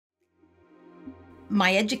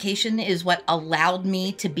My education is what allowed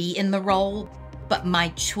me to be in the role, but my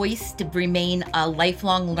choice to remain a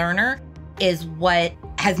lifelong learner is what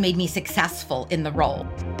has made me successful in the role.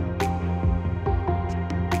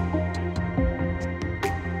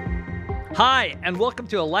 Hi, and welcome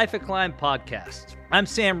to a Life of Climb podcast. I'm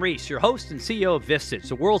Sam Reese, your host and CEO of Vistage,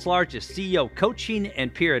 the world's largest CEO coaching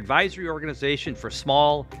and peer advisory organization for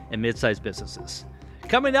small and mid-sized businesses.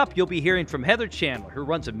 Coming up, you'll be hearing from Heather Chandler, who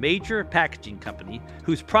runs a major packaging company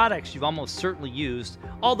whose products you've almost certainly used,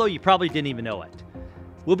 although you probably didn't even know it.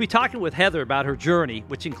 We'll be talking with Heather about her journey,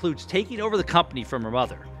 which includes taking over the company from her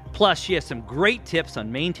mother. Plus, she has some great tips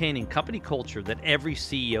on maintaining company culture that every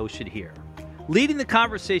CEO should hear. Leading the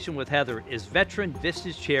conversation with Heather is veteran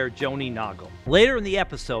Vistage Chair Joni Noggle. Later in the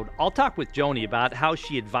episode, I'll talk with Joni about how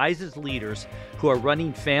she advises leaders who are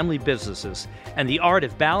running family businesses and the art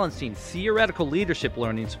of balancing theoretical leadership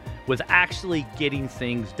learnings with actually getting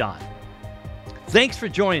things done. Thanks for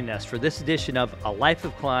joining us for this edition of A Life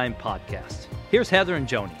of Climb podcast. Here's Heather and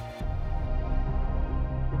Joni.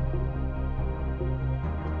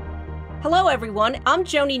 Hello, everyone. I'm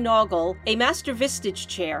Joni Noggle, a Master Vistage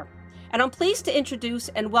Chair. And I'm pleased to introduce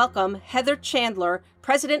and welcome Heather Chandler,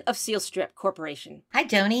 president of Sealstrip Corporation. Hi,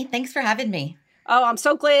 Joni. Thanks for having me. Oh, I'm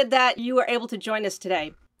so glad that you were able to join us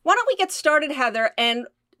today. Why don't we get started, Heather, and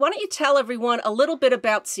why don't you tell everyone a little bit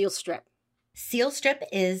about Sealstrip? Sealstrip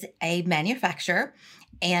is a manufacturer,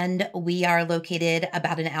 and we are located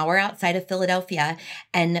about an hour outside of Philadelphia.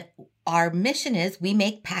 And our mission is we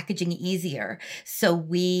make packaging easier. So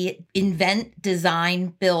we invent,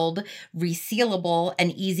 design, build resealable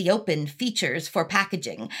and easy open features for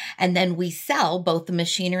packaging. And then we sell both the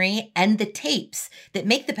machinery and the tapes that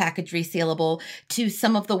make the package resealable to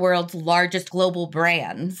some of the world's largest global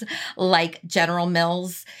brands like General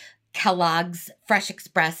Mills, Kellogg's, Fresh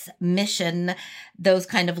Express, Mission, those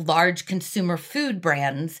kind of large consumer food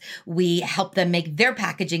brands. We help them make their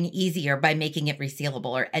packaging easier by making it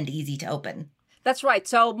resealable and easy to open. That's right.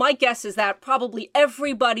 So my guess is that probably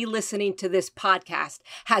everybody listening to this podcast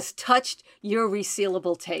has touched your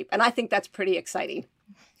resealable tape. And I think that's pretty exciting.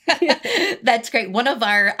 That's great. One of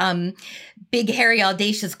our big, hairy,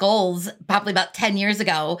 audacious goals, probably about 10 years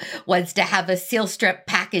ago, was to have a Sealstrip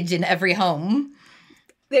package in every home.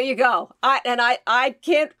 There you go. I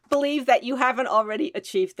can't believe that you haven't already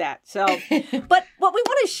achieved that. So, but what we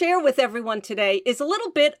want to share with everyone today is a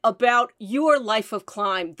little bit about your life of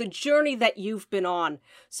climb, the journey that you've been on.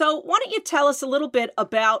 So why don't you tell us a little bit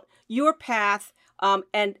about your path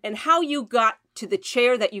and how you got to the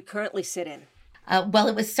chair that you currently sit in? Well,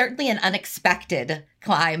 it was certainly an unexpected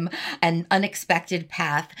climb, an unexpected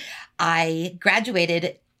path. I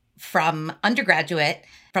graduated from undergraduate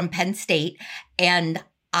from Penn State, and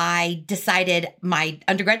I decided my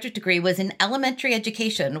undergraduate degree was in elementary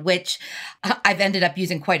education, which I've ended up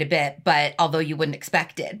using quite a bit, but although you wouldn't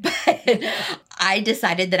expect it. But I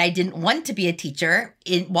decided that I didn't want to be a teacher.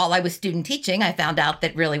 While I was student teaching, I found out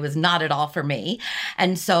that really was not at all for me.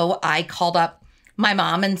 And so I called up my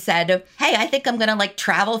mom and said, hey, I think I'm going to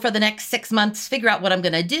travel for the next 6 months, figure out what I'm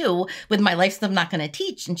going to do with my life so I'm not going to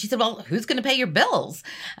teach. And she said, well, who's going to pay your bills?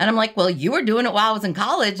 And I'm like, well, you were doing it while I was in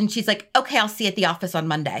college. And she's like, okay, I'll see you at the office on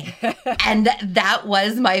Monday. And that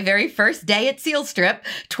was my very first day at Sealstrip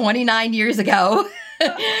 29 years ago.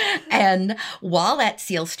 And while at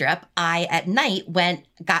Sealstrip, I at night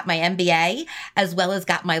got my MBA as well as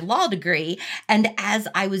got my law degree. And as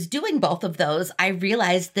I was doing both of those, I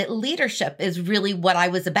realized that leadership is really what I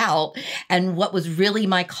was about and what was really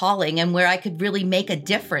my calling and where I could really make a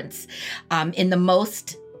difference in the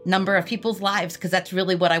most number of people's lives, because that's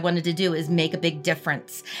really what I wanted to do, is make a big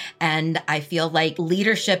difference. And I feel like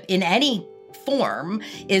leadership in any form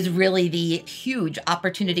is really the huge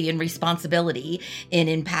opportunity and responsibility in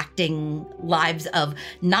impacting lives of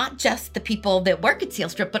not just the people that work at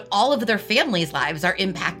Sealstrip, but all of their families' lives are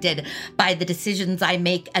impacted by the decisions I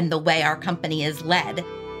make and the way our company is led.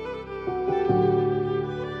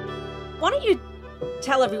 Why don't you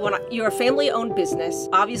tell everyone, you're a family-owned business.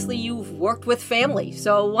 Obviously, you've worked with family.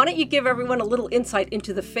 So why don't you give everyone a little insight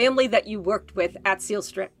into the family that you worked with at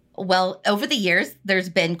Sealstrip? Well, over the years, there's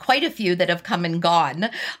been quite a few that have come and gone.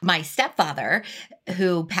 My stepfather,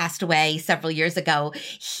 who passed away several years ago,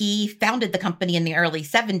 he founded the company in the early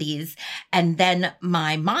 70s. And then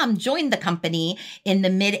my mom joined the company in the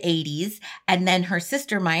mid 80s. And then her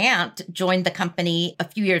sister, my aunt, joined the company a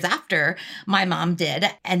few years after my mom did.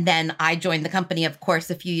 And then I joined the company, of course,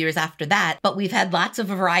 a few years after that. But we've had lots of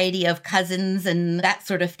variety of cousins and that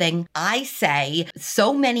sort of thing. I say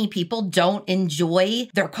so many people don't enjoy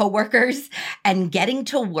their coworkers coworkers and getting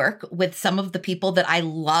to work with some of the people that I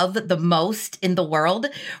love the most in the world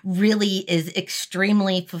really is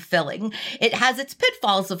extremely fulfilling. It has its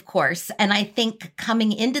pitfalls, of course. And I think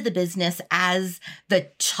coming into the business as the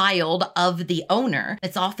child of the owner,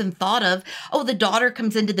 it's often thought of, oh, the daughter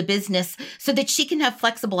comes into the business so that she can have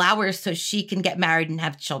flexible hours so she can get married and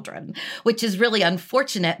have children, which is really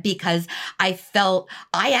unfortunate because I felt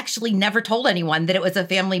I actually never told anyone that it was a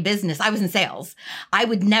family business. I was in sales. I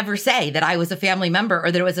would never say that I was a family member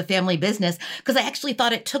or that it was a family business because I actually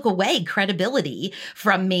thought it took away credibility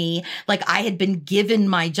from me. Like I had been given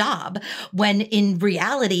my job when in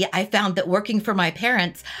reality, I found that working for my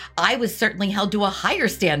parents, I was certainly held to a higher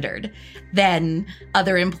standard than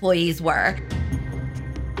other employees were.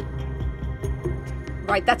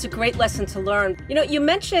 Right. That's a great lesson to learn. You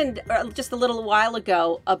mentioned just a little while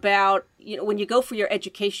ago about, when you go for your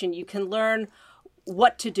education, you can learn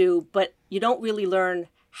what to do, but you don't really learn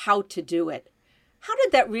how to do it. How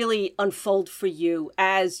did that really unfold for you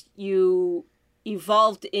as you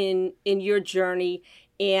evolved in your journey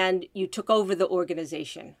and you took over the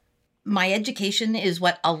organization? My education is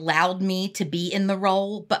what allowed me to be in the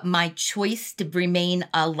role, but my choice to remain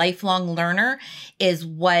a lifelong learner is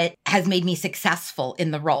what has made me successful in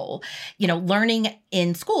the role. Learning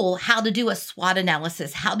in school how to do a SWOT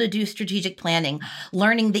analysis, how to do strategic planning,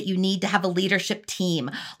 learning that you need to have a leadership team,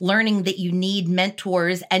 learning that you need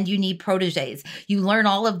mentors and you need proteges. You learn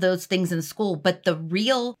all of those things in school, but the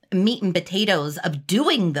real meat and potatoes of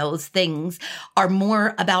doing those things are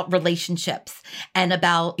more about relationships and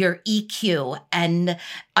about your EQ and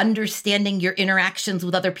understanding your interactions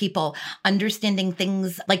with other people, understanding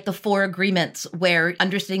things like the 4 agreements, where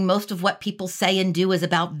understanding most of what people say and do is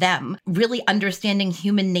about them, really understanding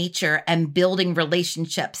human nature and building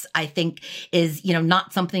relationships, I think is,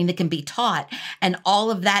 not something that can be taught. And all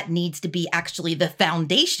of that needs to be actually the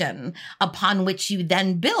foundation upon which you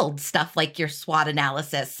then build stuff like your SWOT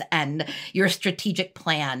analysis and your strategic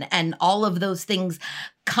plan, and all of those things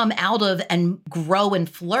come out of and grow and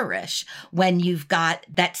flourish when you've got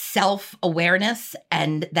that self-awareness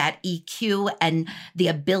and that EQ and the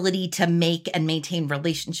ability to make and maintain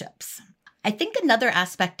relationships. I think another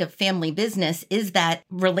aspect of family business is that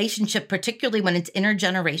relationship, particularly when it's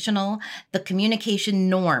intergenerational, the communication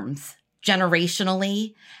norms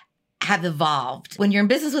generationally have evolved. When you're in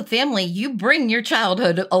business with family, you bring your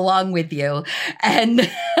childhood along with you. And,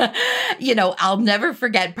 I'll never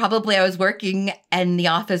forget, probably I was working in the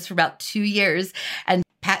office for about 2 years, and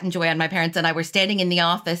Pat and Joanne, my parents, and I were standing in the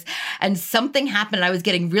office and something happened and I was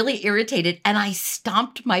getting really irritated and I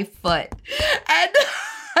stomped my foot. And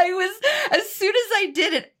as soon as I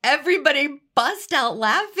did it, everybody bust out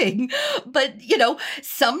laughing. But,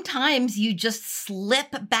 sometimes you just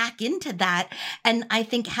slip back into that. And I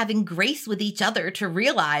think having grace with each other to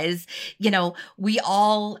realize, we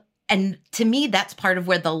all, and to me, that's part of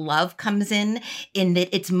where the love comes in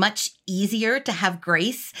that it's much easier to have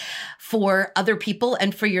grace for other people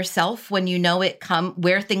and for yourself when you know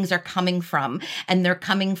where things are coming from and they're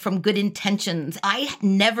coming from good intentions. I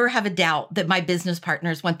never have a doubt that my business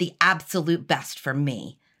partners want the absolute best for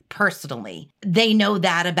me. Personally, they know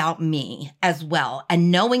that about me as well.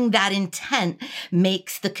 And knowing that intent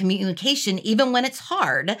makes the communication, even when it's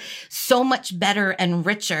hard, so much better and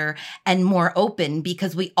richer and more open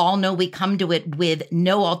because we all know we come to it with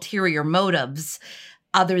no ulterior motives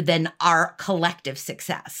other than our collective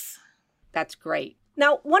success. That's great.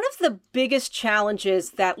 Now, one of the biggest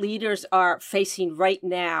challenges that leaders are facing right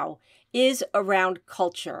now is around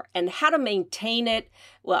culture and how to maintain it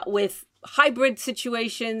with hybrid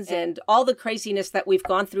situations and all the craziness that we've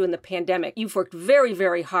gone through in the pandemic. You've worked very,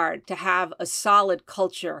 very hard to have a solid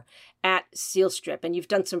culture at Sealstrip, and you've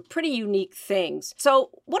done some pretty unique things.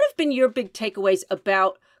 So what have been your big takeaways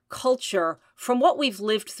about culture from what we've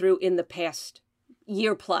lived through in the past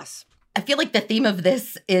year plus? I feel like the theme of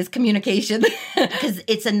this is communication because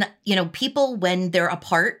it's people, when they're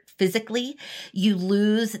apart physically, you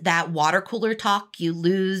lose that water cooler talk. You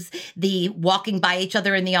lose the walking by each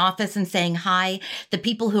other in the office and saying hi. The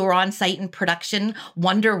people who are on site in production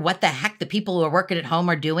wonder what the heck the people who are working at home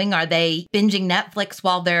are doing. Are they binging Netflix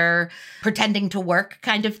while they're pretending to work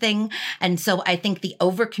kind of thing? And so I think the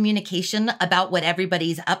over communication about what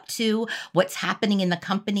everybody's up to, what's happening in the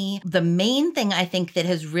company. The main thing I think that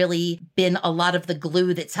has really been a lot of the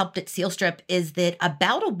glue that's helped at Sealstrip is that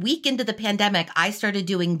about a week into the pandemic, I started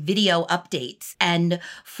doing video updates. And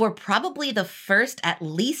for probably the first at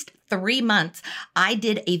least 3 months, I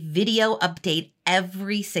did a video update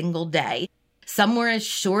every single day. Some were as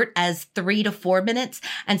short as 3 to 4 minutes,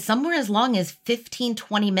 and some were as long as 15,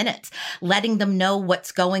 20 minutes, letting them know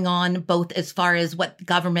what's going on, both as far as what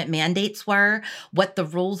government mandates were, what the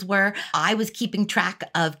rules were. I was keeping track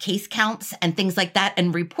of case counts and things like that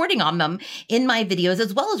and reporting on them in my videos,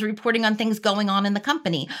 as well as reporting on things going on in the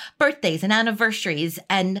company, birthdays and anniversaries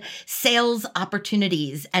and sales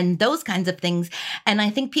opportunities and those kinds of things. And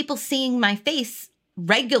I think people seeing my face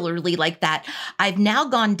regularly like that, I've now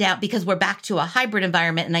gone down because we're back to a hybrid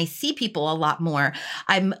environment and I see people a lot more.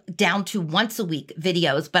 I'm down to once a week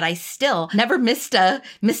videos, but I still never missed a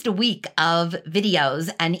week of videos.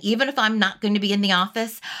 And even if I'm not going to be in the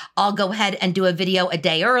office, I'll go ahead and do a video a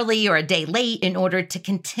day early or a day late in order to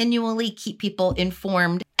continually keep people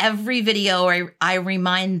informed. Every video, I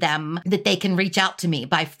remind them that they can reach out to me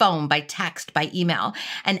by phone, by text, by email.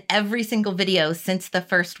 And every single video since the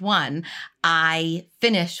first one, I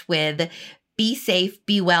finish with be safe,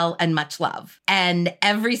 be well, and much love. And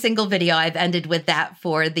every single video I've ended with that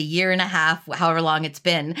for the year and a half, however long it's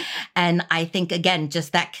been. And I think, again,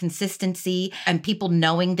 just that consistency and people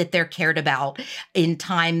knowing that they're cared about in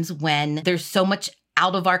times when there's so much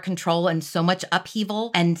out of our control and so much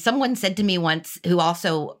upheaval. And someone said to me once, who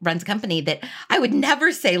also runs a company, that I would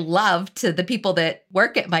never say love to the people that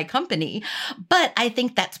work at my company. But I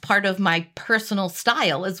think that's part of my personal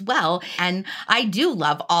style as well. And I do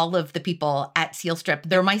love all of the people at Sealstrip.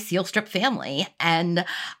 They're my Sealstrip family. And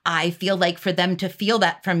I feel like for them to feel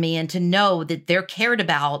that from me and to know that they're cared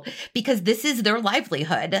about because this is their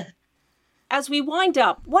livelihood. As we wind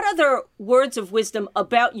up, what other words of wisdom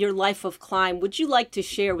about your life of climb would you like to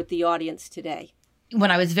share with the audience today?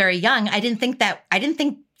 When I was very young, I didn't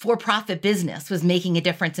think for-profit business was making a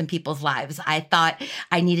difference in people's lives. I thought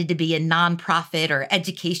I needed to be a nonprofit or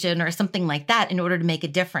education or something like that in order to make a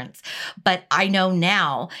difference. But I know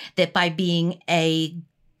now that by being a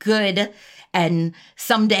good and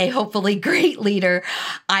someday hopefully great leader,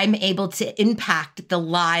 I'm able to impact the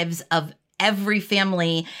lives of every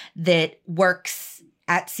family that works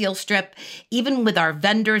at Sealstrip, even with our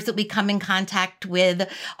vendors that we come in contact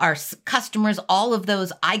with, our customers, all of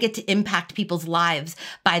those, I get to impact people's lives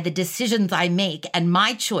by the decisions I make and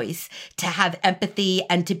my choice to have empathy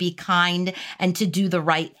and to be kind and to do the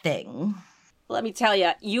right thing. Let me tell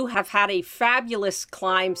you, you have had a fabulous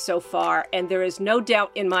climb so far, and there is no doubt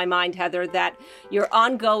in my mind, Heather, that your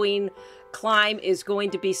ongoing climb is going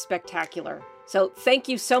to be spectacular. So thank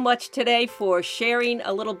you so much today for sharing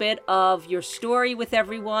a little bit of your story with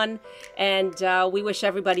everyone, and we wish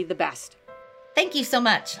everybody the best. Thank you so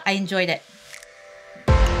much. I enjoyed it.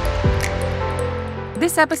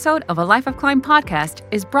 This episode of A Life of Climb podcast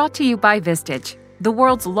is brought to you by Vistage, the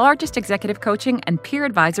world's largest executive coaching and peer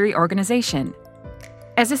advisory organization.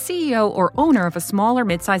 As a CEO or owner of a small or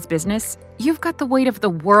mid-sized business, you've got the weight of the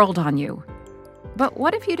world on you. But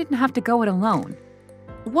what if you didn't have to go it alone?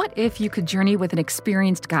 What if you could journey with an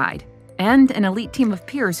experienced guide and an elite team of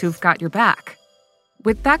peers who've got your back?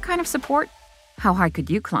 With that kind of support, how high could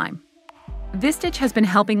you climb? Vistage has been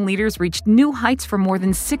helping leaders reach new heights for more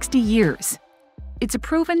than 60 years. It's a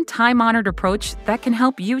proven, time-honored approach that can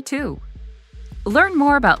help you too. Learn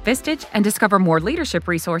more about Vistage and discover more leadership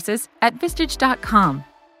resources at Vistage.com.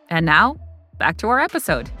 And now, back to our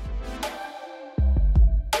episode.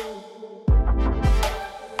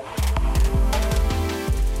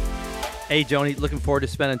 Hey, Joni, looking forward to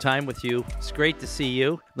spending time with you. It's great to see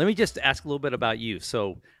you. Let me just ask a little bit about you.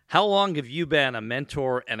 So how long have you been a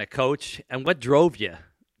mentor and a coach, and what drove you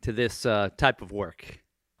to this type of work?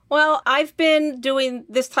 Well, I've been doing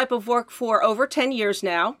this type of work for over 10 years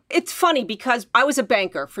now. It's funny because I was a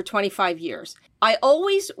banker for 25 years. I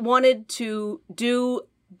always wanted to do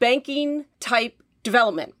banking type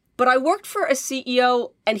development. But I worked for a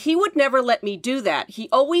CEO and he would never let me do that. He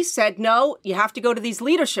always said, no, you have to go to these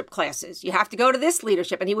leadership classes. You have to go to this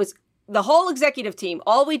leadership. And he was the whole executive team.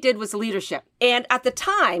 All we did was leadership. And at the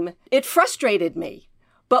time, it frustrated me.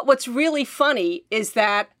 But what's really funny is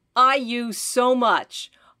that I use so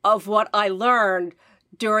much of what I learned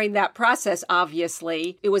during that process,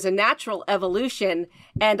 obviously. It was a natural evolution,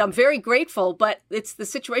 and I'm very grateful, but it's the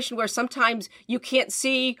situation where sometimes you can't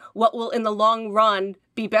see what will, in the long run,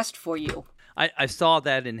 be best for you. I saw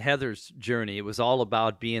that in Heather's journey. It was all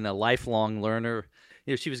about being a lifelong learner.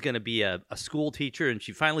 You know, she was going to be a school teacher, and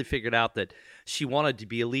she finally figured out that she wanted to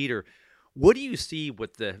be a leader. What do you see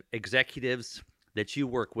with the executives that you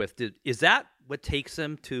work with? Is that what takes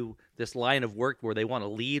them to this line of work where they want to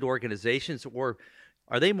lead organizations, or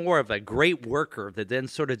are they more of a great worker that then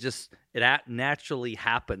sort of just it naturally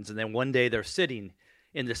happens, and then one day they're sitting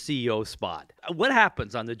in the CEO spot? What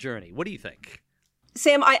happens on the journey? What do you think?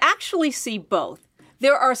 Sam, I actually see both.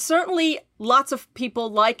 There are certainly lots of people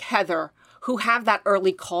like Heather who have that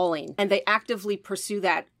early calling and they actively pursue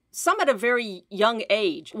that, some at a very young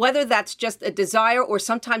age, whether that's just a desire or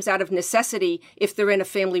sometimes out of necessity if they're in a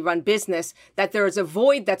family-run business, that there is a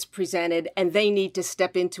void that's presented and they need to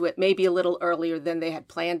step into it maybe a little earlier than they had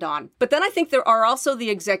planned on. But then I think there are also the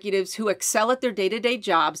executives who excel at their day-to-day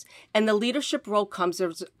jobs and the leadership role comes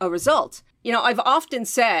as a result. You know, I've often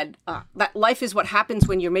said that life is what happens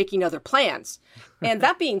when you're making other plans. And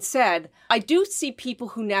that being said, I do see people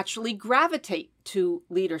who naturally gravitate to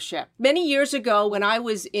leadership. Many years ago, when I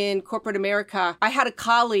was in corporate America, I had a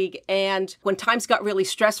colleague, and when times got really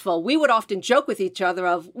stressful, we would often joke with each other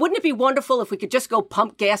of, wouldn't it be wonderful if we could just go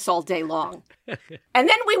pump gas all day long? And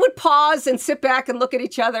then we would pause and sit back and look at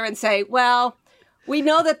each other and say, well, we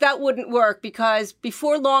know that that wouldn't work because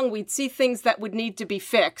before long, we'd see things that would need to be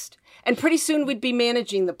fixed. And pretty soon we'd be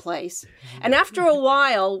managing the place. And after a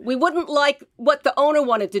while, we wouldn't like what the owner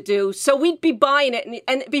wanted to do. So we'd be buying it.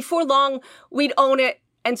 And before long, we'd own it.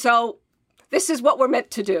 And so this is what we're meant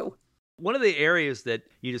to do. One of the areas that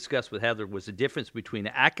you discussed with Heather was the difference between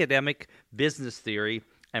academic business theory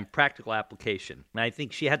and practical application. And I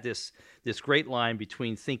think she had this great line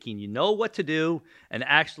between thinking you know what to do and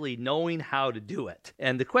actually knowing how to do it.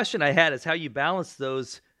 And the question I had is how you balance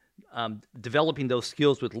those developing those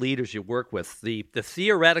skills with leaders you work with, the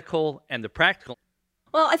theoretical and the practical.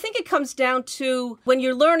 Well, I think it comes down to when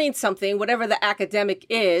you're learning something, whatever the academic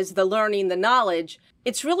is, the learning, the knowledge,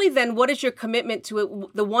 it's really then what is your commitment to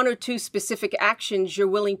it, the one or two specific actions you're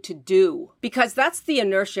willing to do? Because that's the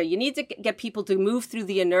inertia. You need to get people to move through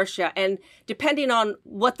the inertia. And depending on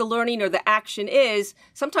what the learning or the action is,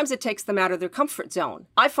 sometimes it takes them out of their comfort zone.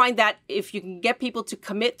 I find that if you can get people to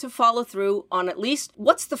commit to follow through on at least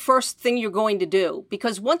what's the first thing you're going to do?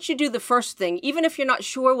 Because once you do the first thing, even if you're not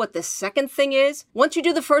sure what the second thing is, once you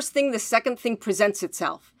do the first thing, the second thing presents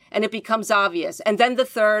itself. And it becomes obvious, and then the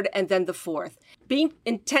third, and then the fourth. Being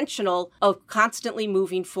intentional of constantly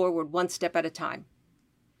moving forward one step at a time.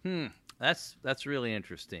 That's really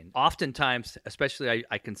interesting. Oftentimes, especially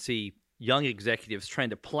I can see young executives trying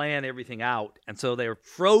to plan everything out, and so they're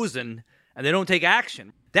frozen and they don't take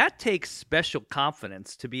action. That takes special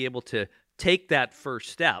confidence to be able to take that first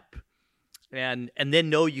step and then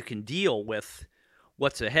know you can deal with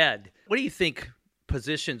what's ahead. What do you think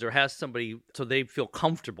positions or has somebody so they feel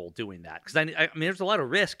comfortable doing that? Because I mean, there's a lot of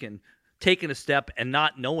risk in taking a step and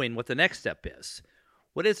not knowing what the next step is.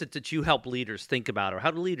 What is it that you help leaders think about, or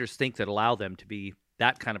how do leaders think that allow them to be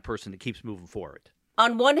that kind of person that keeps moving forward?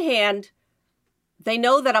 On one hand, they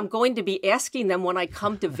know that I'm going to be asking them when I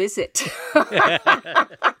come to visit.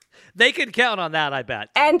 They can count on that, I bet.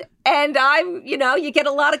 And I'm, you get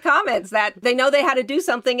a lot of comments that they know they had to do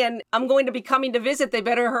something and I'm going to be coming to visit. They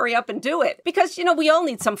better hurry up and do it. Because, we all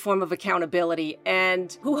need some form of accountability.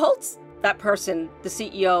 And who holds that person, the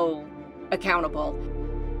CEO, accountable?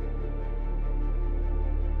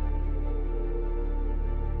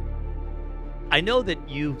 I know that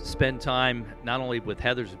you spend time not only with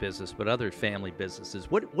Heather's business, but other family businesses.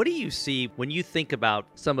 What do you see when you think about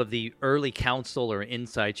some of the early counsel or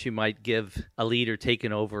insights you might give a leader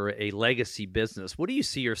taking over a legacy business? What do you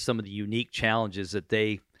see are some of the unique challenges that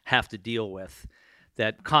they have to deal with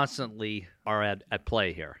that constantly are at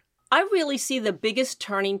play here? I really see the biggest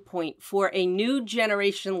turning point for a new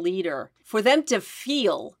generation leader, for them to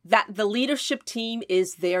feel that the leadership team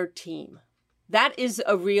is their team. That is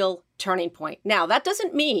a real turning point. Now, that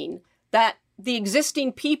doesn't mean that the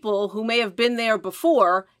existing people who may have been there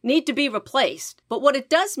before need to be replaced. But what it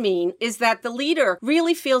does mean is that the leader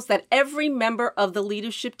really feels that every member of the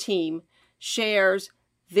leadership team shares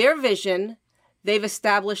their vision, they've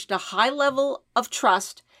established a high level of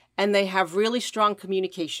trust, and they have really strong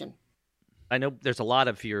communication. I know there's a lot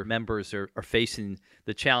of your members are facing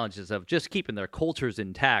the challenges of just keeping their cultures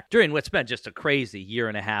intact during what's been just a crazy year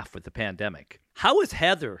and a half with the pandemic. How has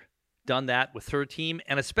Heather done that with her team?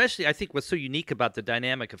 And especially, I think what's so unique about the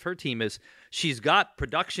dynamic of her team is she's got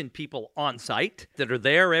production people on site that are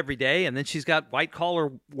there every day, and then she's got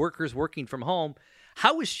white-collar workers working from home.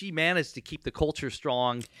 How has she managed to keep the culture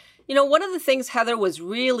strong? One of the things Heather was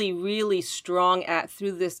really, really strong at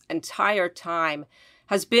through this entire time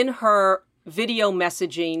has been her video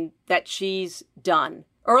messaging that she's done.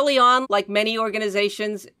 Early on, like many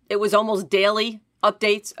organizations, it was almost daily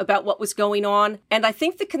updates about what was going on. And I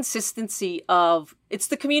think the consistency of it's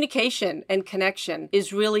the communication and connection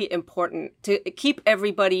is really important to keep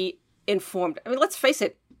everybody informed. I mean, let's face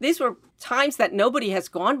it, these were times that nobody has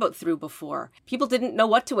gone through before. People didn't know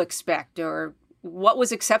what to expect or what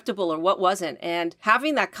was acceptable or what wasn't. And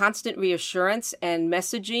having that constant reassurance and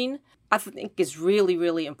messaging I think is really,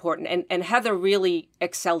 really important. And Heather really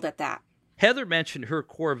excelled at that. Heather mentioned her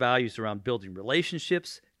core values around building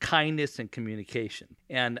relationships, kindness, and communication.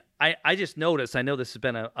 And I just noticed, I know this has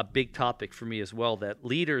been a big topic for me as well, that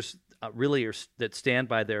leaders really are that stand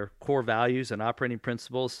by their core values and operating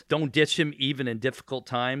principles, don't ditch them even in difficult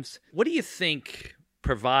times. What do you think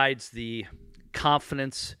provides the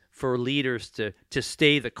confidence for leaders to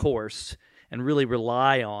stay the course and really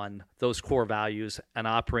rely on those core values and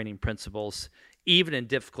operating principles, even in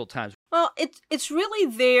difficult times? Well, it's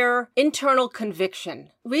really their internal conviction,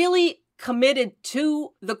 really committed to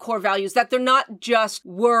the core values, that they're not just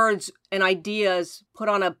words and ideas put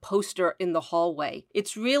on a poster in the hallway.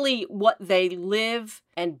 It's really what they live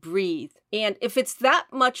and breathe. And if it's that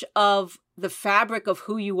much of the fabric of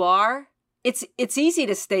who you are, it's easy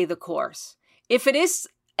to stay the course. If it is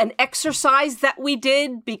an exercise that we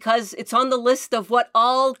did because it's on the list of what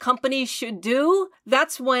all companies should do,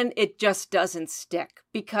 that's when it just doesn't stick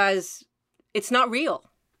because it's not real.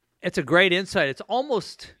 It's a great insight. It's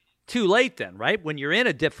almost too late then, right? When you're in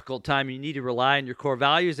a difficult time, you need to rely on your core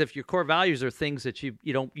values. If your core values are things that you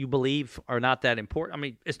believe are not that important, I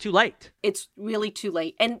mean, it's too late. It's really too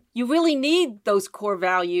late. And you really need those core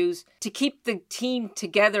values to keep the team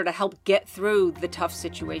together to help get through the tough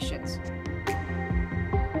situations.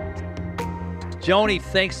 Joni,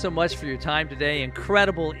 thanks so much for your time today.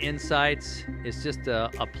 Incredible insights. It's just a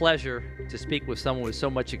pleasure to speak with someone with so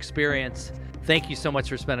much experience. Thank you so much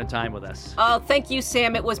for spending time with us. Oh, thank you,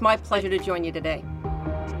 Sam. It was my pleasure to join you today.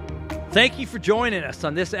 Thank you for joining us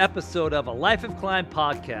on this episode of A Life of Climb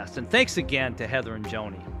podcast. And thanks again to Heather and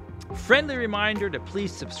Joni. Friendly reminder to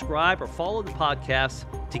please subscribe or follow the podcast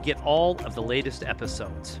to get all of the latest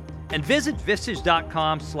episodes. And visit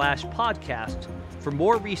vistage.com/podcast for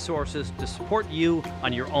more resources to support you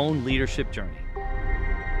on your own leadership journey.